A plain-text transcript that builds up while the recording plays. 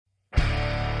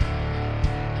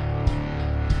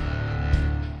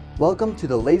Welcome to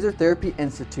the Laser Therapy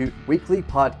Institute weekly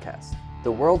podcast,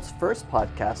 the world's first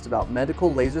podcast about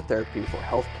medical laser therapy for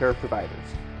healthcare providers.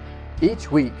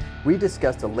 Each week, we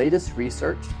discuss the latest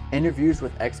research, interviews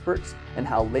with experts, and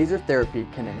how laser therapy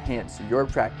can enhance your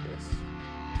practice.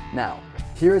 Now,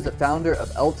 here is the founder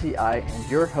of LTI and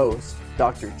your host,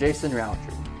 Dr. Jason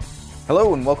Roundtree.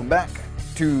 Hello and welcome back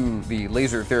to the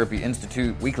Laser Therapy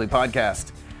Institute weekly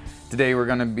podcast. Today we're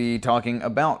going to be talking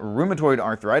about rheumatoid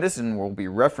arthritis, and we'll be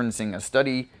referencing a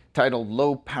study titled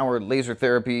Low Power Laser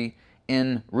Therapy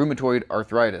in Rheumatoid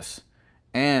Arthritis.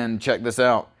 And check this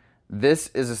out. This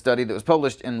is a study that was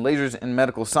published in Lasers in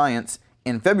Medical Science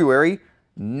in February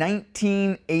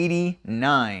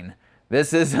 1989.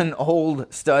 This is an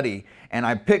old study, and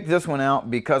I picked this one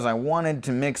out because I wanted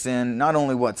to mix in not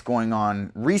only what's going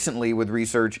on recently with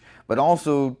research, but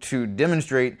also to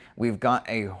demonstrate we've got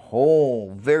a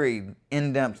whole very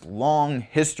in-depth, long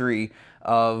history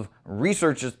of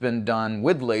research that's been done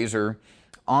with laser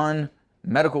on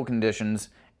medical conditions,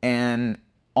 and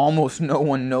almost no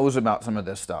one knows about some of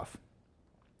this stuff.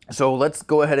 So let's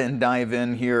go ahead and dive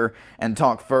in here and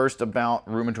talk first about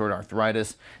rheumatoid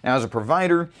arthritis. Now, as a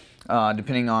provider,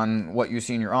 depending on what you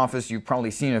see in your office, you've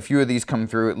probably seen a few of these come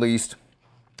through at least.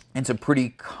 It's a pretty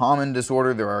common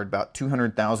disorder. There are about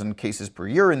 200,000 cases per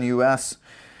year in the U.S.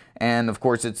 And of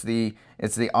course, it's the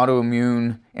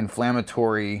autoimmune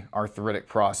inflammatory arthritic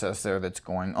process there that's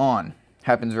going on.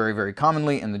 Happens very, very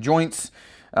commonly in the joints,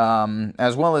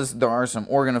 as well as there are some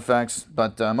organ effects,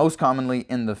 but most commonly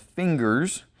in the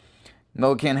fingers.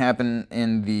 Though it can happen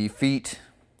in the feet,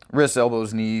 wrists,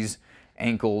 elbows, knees,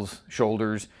 ankles,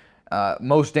 shoulders.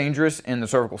 Most dangerous in the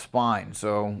cervical spine.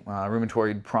 So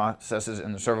rheumatoid processes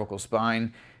in the cervical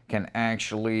spine can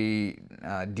actually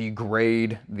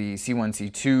degrade the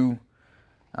C1-C2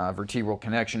 vertebral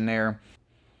connection there.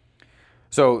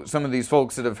 So some of these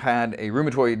folks that have had a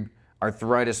rheumatoid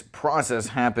arthritis process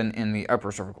happen in the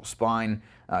upper cervical spine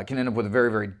can end up with a very,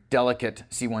 very delicate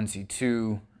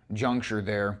C1-C2 juncture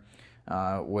there,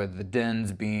 with the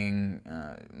dens being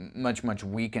much, much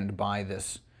weakened by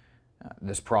this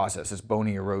process, this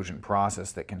bony erosion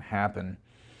process that can happen.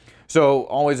 So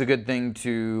always a good thing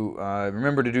to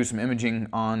remember to do some imaging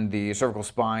on the cervical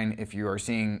spine if you are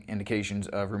seeing indications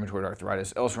of rheumatoid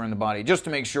arthritis elsewhere in the body, just to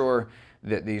make sure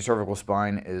that the cervical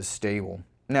spine is stable.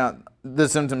 Now, the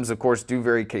symptoms, of course, do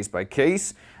vary case by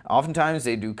case. Oftentimes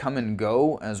they do come and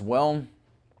go as well.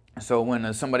 So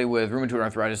when somebody with rheumatoid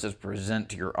arthritis does present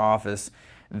to your office,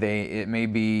 it may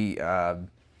be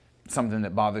something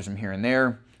that bothers them here and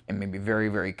there. It may be very,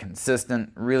 very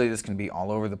consistent. Really, this can be all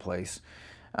over the place.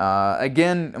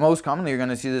 Again, most commonly you're going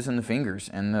to see this in the fingers,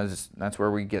 and that's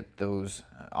where we get those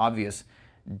obvious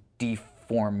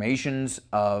deformations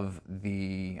of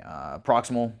the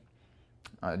proximal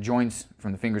joints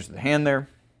from the fingers to the hand there.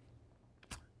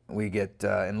 We get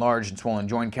enlarged and swollen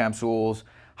joint capsules,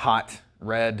 hot,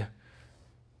 red,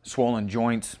 swollen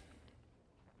joints,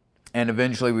 and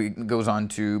eventually it goes on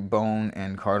to bone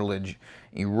and cartilage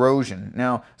erosion.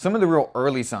 Now, some of the real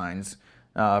early signs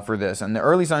for this, and the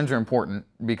early signs are important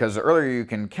because the earlier you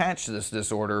can catch this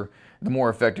disorder, the more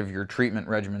effective your treatment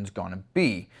regimen is going to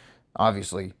be,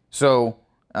 obviously. So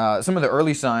some of the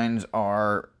early signs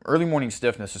are early morning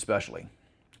stiffness especially.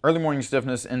 Early morning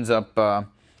stiffness ends up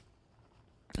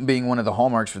being one of the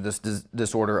hallmarks for this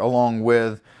disorder, along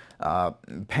with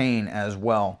pain as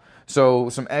well. So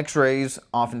some x-rays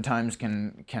oftentimes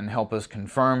can help us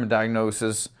confirm a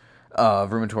diagnosis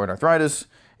of rheumatoid arthritis,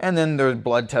 and then there's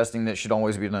blood testing that should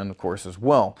always be done, of course, as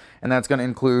well. And that's going to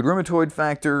include rheumatoid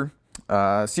factor,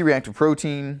 C-reactive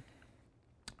protein,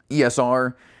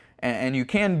 ESR, and you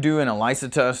can do an ELISA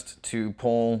test to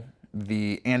pull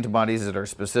the antibodies that are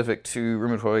specific to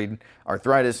rheumatoid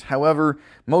arthritis. However,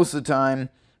 most of the time,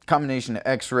 combination of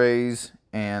x-rays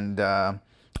and RF,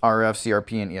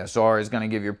 CRP, and ESR is going to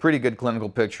give you a pretty good clinical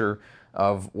picture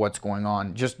of what's going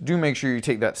on. Just do make sure you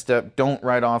take that step. Don't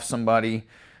write off somebody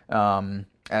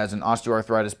as an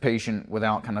osteoarthritis patient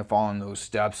without kind of following those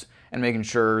steps and making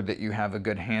sure that you have a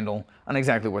good handle on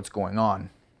exactly what's going on.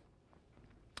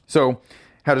 So,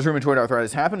 how does rheumatoid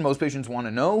arthritis happen? Most patients want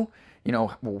to know,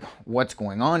 what's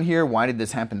going on here? Why did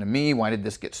this happen to me? Why did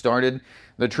this get started?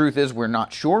 The truth is we're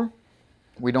not sure.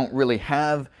 We don't really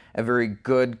have a very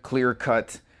good,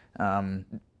 clear-cut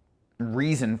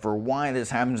reason for why this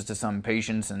happens to some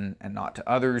patients and not to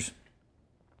others.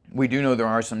 We do know there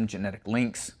are some genetic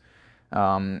links.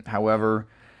 However,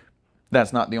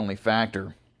 that's not the only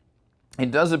factor. It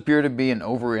does appear to be an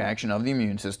overreaction of the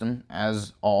immune system,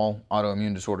 as all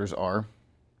autoimmune disorders are.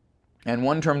 And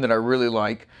one term that I really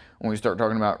like when we start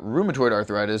talking about rheumatoid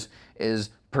arthritis is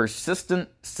persistent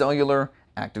cellular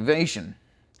activation.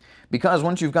 Because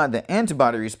once you've got the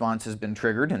antibody response has been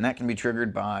triggered, and that can be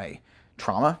triggered by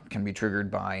trauma, can be triggered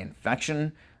by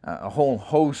infection, a whole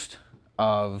host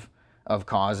of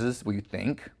causes, we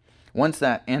think. Once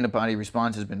that antibody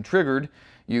response has been triggered,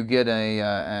 you get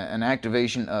an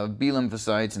activation of B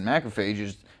lymphocytes and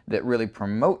macrophages that really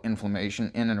promote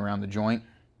inflammation in and around the joint.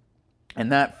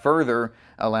 And that further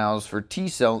allows for T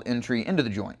cell entry into the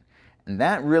joint. And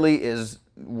that really is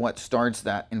what starts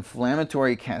that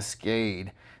inflammatory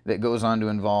cascade that goes on to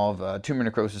involve tumor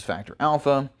necrosis factor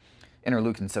alpha,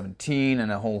 interleukin 17,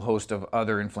 and a whole host of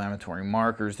other inflammatory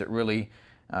markers that really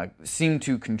seem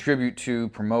to contribute to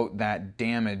promote that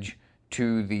damage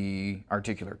to the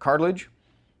articular cartilage,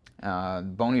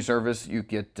 bony surface. You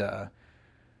get a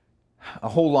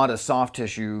whole lot of soft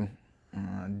tissue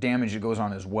damage that goes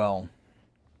on as well.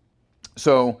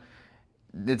 So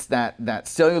it's that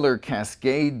cellular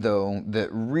cascade, though, that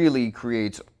really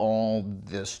creates all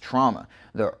this trauma.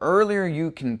 The earlier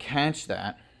you can catch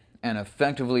that and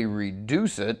effectively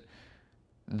reduce it,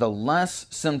 the less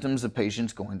symptoms the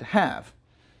patient's going to have.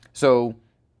 So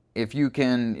if you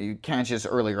catch this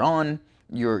earlier on,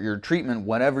 your treatment,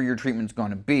 whatever your treatment's going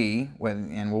to be,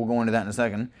 and we'll go into that in a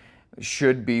second,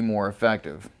 should be more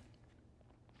effective.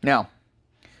 Now,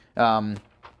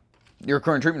 your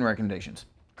current treatment recommendations.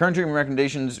 Current treatment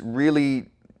recommendations really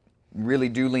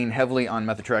do lean heavily on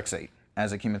methotrexate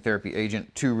as a chemotherapy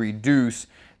agent to reduce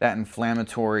that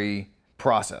inflammatory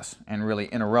process and really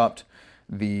interrupt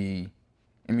the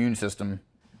immune system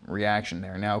reaction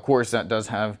there. Now, of course, that does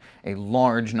have a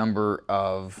large number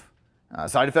of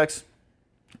side effects.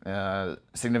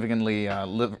 Significantly,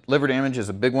 liver damage is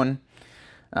a big one.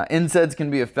 NSAIDs can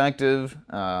be effective.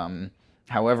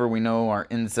 However, we know our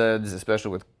NSAIDs, especially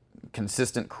with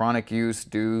consistent chronic use,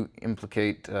 do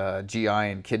implicate GI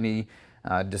and kidney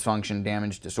dysfunction,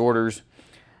 damage disorders.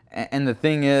 And the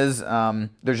thing is,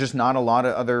 there's just not a lot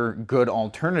of other good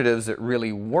alternatives that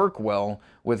really work well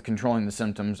with controlling the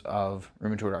symptoms of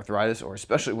rheumatoid arthritis, or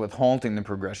especially with halting the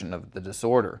progression of the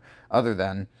disorder, other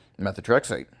than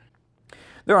methotrexate.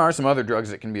 There are some other drugs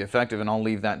that can be effective, and I'll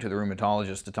leave that to the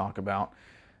rheumatologist to talk about.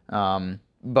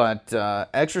 But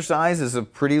exercise is a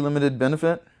pretty limited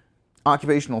benefit.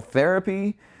 Occupational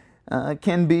therapy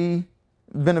can be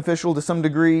beneficial to some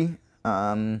degree.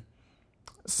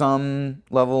 Some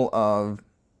level of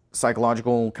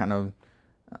psychological kind of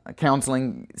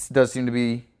counseling does seem to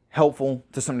be helpful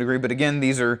to some degree, but again,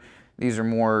 these are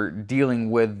more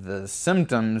dealing with the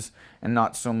symptoms and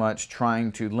not so much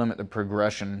trying to limit the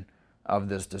progression of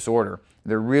this disorder.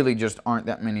 There really just aren't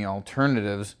that many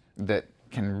alternatives that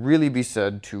can really be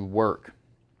said to work.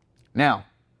 Now,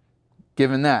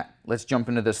 given that, let's jump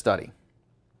into this study.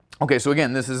 Okay, so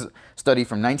again, this is a study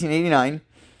from 1989.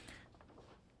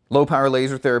 Low-power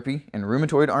laser therapy in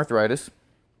rheumatoid arthritis.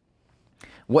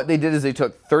 What they did is they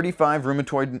took 35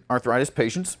 rheumatoid arthritis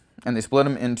patients and they split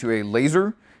them into a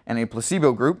laser and a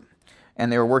placebo group,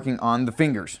 and they were working on the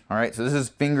fingers. All right, so this is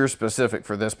finger specific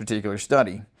for this particular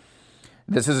study.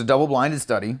 This is a double-blinded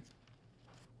study,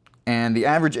 and the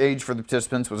average age for the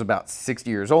participants was about 60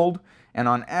 years old, and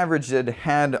on average they'd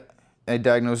had a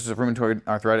diagnosis of rheumatoid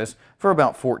arthritis for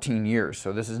about 14 years.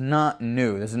 So this is not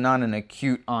new. This is not an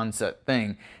acute onset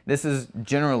thing. This is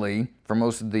generally, for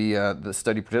most of the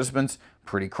study participants,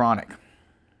 pretty chronic.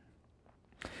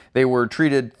 They were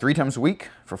treated 3 times a week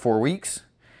for 4 weeks,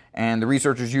 and the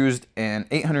researchers used an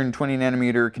 820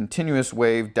 nanometer continuous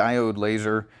wave diode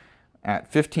laser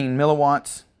at 15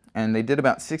 milliwatts, and they did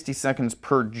about 60 seconds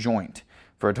per joint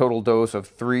for a total dose of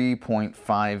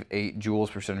 3.58 joules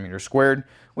per centimeter squared,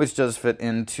 which does fit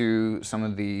into some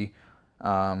of the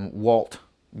WALT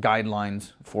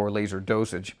guidelines for laser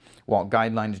dosage. WALT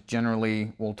guidelines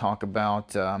generally will talk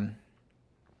about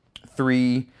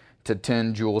 3 to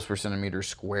 10 joules per centimeter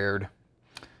squared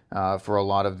for a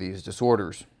lot of these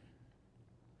disorders.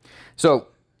 So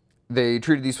they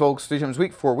treated these folks 3 times a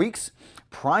week, 4 weeks.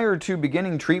 Prior to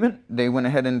beginning treatment, they went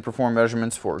ahead and performed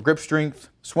measurements for grip strength,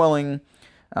 swelling,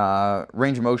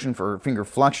 range of motion for finger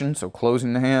flexion, so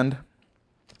closing the hand.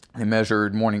 They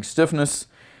measured morning stiffness,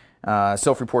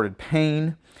 self-reported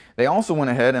pain. They also went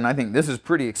ahead, and I think this is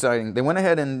pretty exciting, they went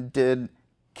ahead and did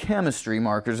chemistry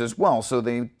markers as well. So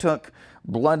they took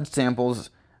blood samples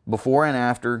before and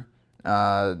after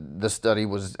the study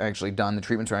was actually done, the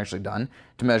treatments were actually done,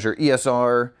 to measure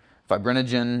ESR,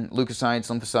 fibrinogen, leukocytes,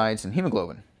 lymphocytes, and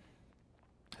hemoglobin.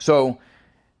 So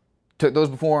took those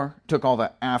before, took all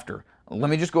that after. Let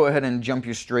me just go ahead and jump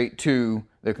you straight to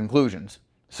the conclusions.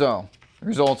 So the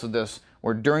results of this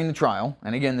were during the trial,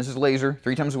 and again, this is laser,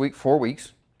 3 times a week, 4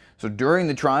 weeks. So during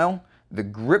the trial, the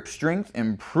grip strength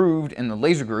improved in the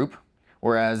laser group,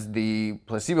 whereas the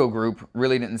placebo group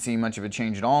really didn't see much of a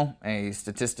change at all, a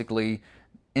statistically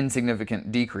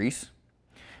insignificant decrease.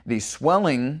 The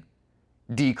swelling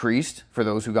decreased for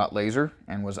those who got laser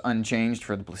and was unchanged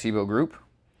for the placebo group.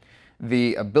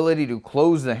 The ability to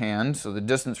close the hand, so the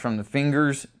distance from the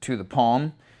fingers to the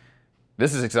palm,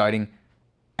 this is exciting,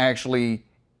 actually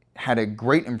had a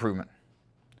great improvement.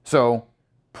 So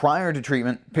prior to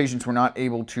treatment, patients were not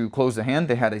able to close the hand.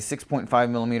 They had a 6.5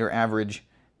 millimeter average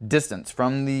distance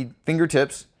from the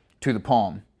fingertips to the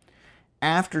palm.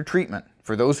 After treatment,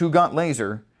 for those who got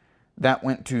laser, that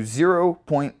went to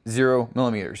 0.0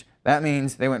 millimeters. That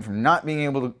means they went from not being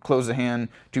able to close the hand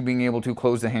to being able to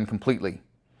close the hand completely.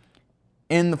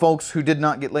 In the folks who did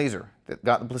not get laser, that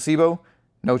got the placebo,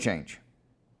 no change.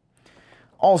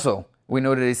 Also, we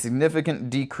noted a significant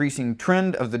decreasing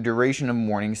trend of the duration of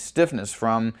morning stiffness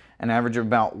from an average of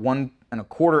about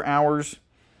 1.25 hours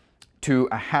to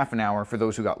a half an hour for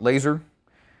those who got laser,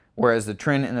 whereas the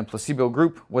trend in the placebo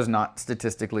group was not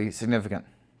statistically significant.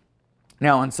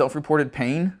 Now, on self-reported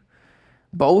pain,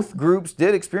 both groups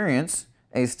did experience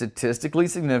a statistically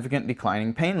significant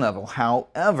declining pain level.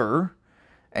 However,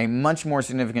 a much more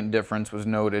significant difference was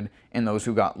noted in those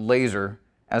who got laser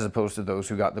as opposed to those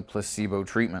who got the placebo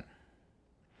treatment.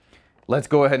 Let's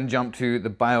go ahead and jump to the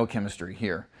biochemistry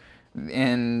here.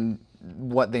 In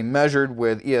what they measured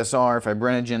with ESR,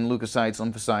 fibrinogen, leukocytes,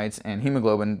 lymphocytes, and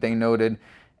hemoglobin, they noted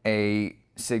a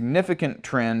significant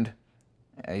trend,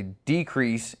 a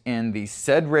decrease in the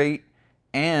SED rate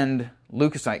and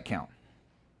leukocyte count.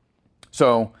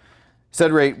 So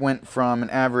SED rate went from an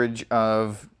average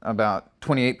of about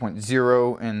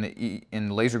 28.0 in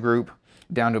the laser group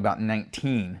down to about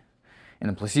 19. In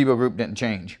the placebo group, didn't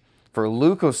change. For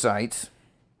leukocytes,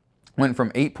 went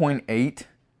from 8.8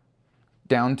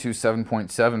 down to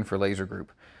 7.7 for laser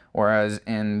group, whereas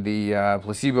in the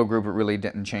placebo group, it really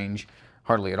didn't change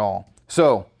hardly at all.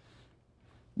 So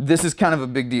this is kind of a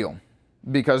big deal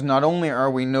because not only are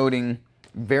we noting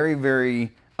very,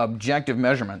 very objective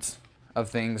measurements of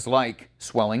things like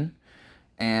swelling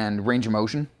and range of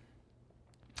motion,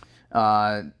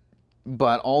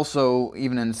 but also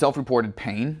even in self-reported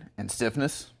pain and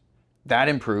stiffness, that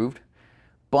improved,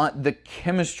 but the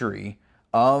chemistry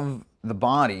of the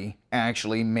body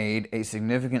actually made a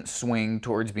significant swing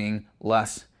towards being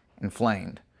less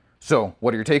inflamed. So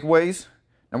what are your takeaways?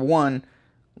 Number one,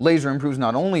 laser improves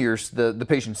not only the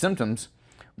patient's symptoms,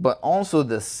 but also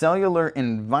the cellular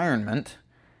environment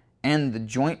and the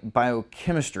joint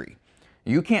biochemistry.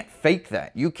 You can't fake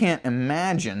that. You can't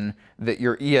imagine that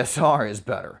your ESR is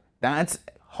better. That's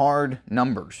hard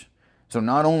numbers. So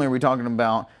not only are we talking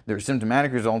about their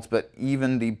symptomatic results, but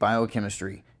even the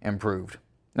biochemistry improved.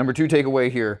 Number two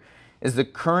takeaway here is the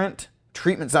current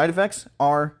treatment side effects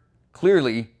are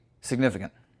clearly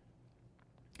significant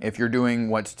if you're doing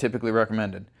what's typically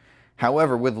recommended.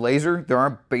 However, with laser, there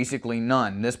are basically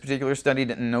none. This particular study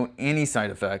didn't note any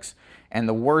side effects, and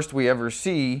the worst we ever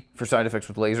see for side effects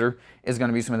with laser is going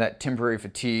to be some of that temporary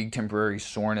fatigue, temporary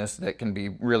soreness that can be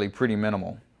really pretty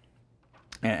minimal.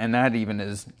 And that even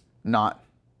is not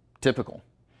typical.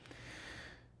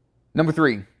 Number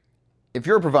three, if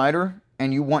you're a provider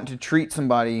and you want to treat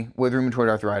somebody with rheumatoid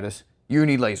arthritis, you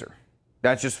need laser.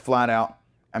 That's just flat out.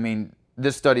 I mean,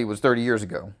 this study was 30 years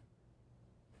ago.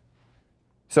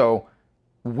 So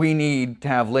we need to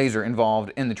have laser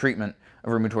involved in the treatment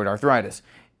of rheumatoid arthritis.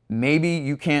 Maybe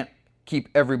you can't keep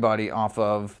everybody off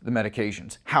of the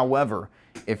medications. However,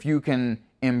 if you can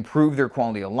improve their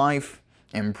quality of life,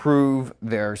 improve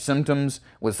their symptoms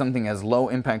with something as low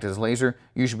impact as laser,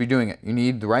 you should be doing it. You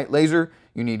need the right laser,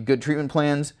 you need good treatment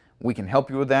plans. We can help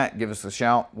you with that. Give us a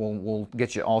shout. We'll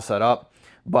get you all set up.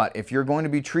 But if you're going to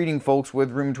be treating folks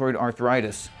with rheumatoid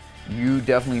arthritis, you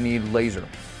definitely need laser.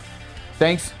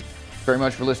 Thanks very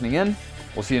much for listening in.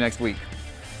 We'll see you next week.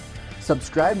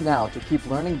 Subscribe now to keep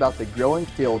learning about the growing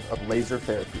field of laser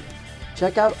therapy.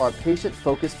 Check out our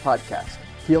patient-focused podcast,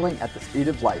 Healing at the Speed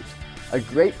of Light, a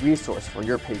great resource for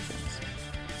your patients.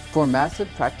 For massive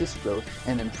practice growth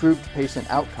and improved patient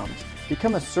outcomes,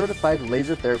 become a certified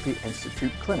Laser Therapy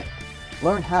Institute clinic.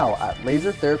 Learn how at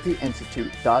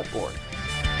lasertherapyinstitute.org.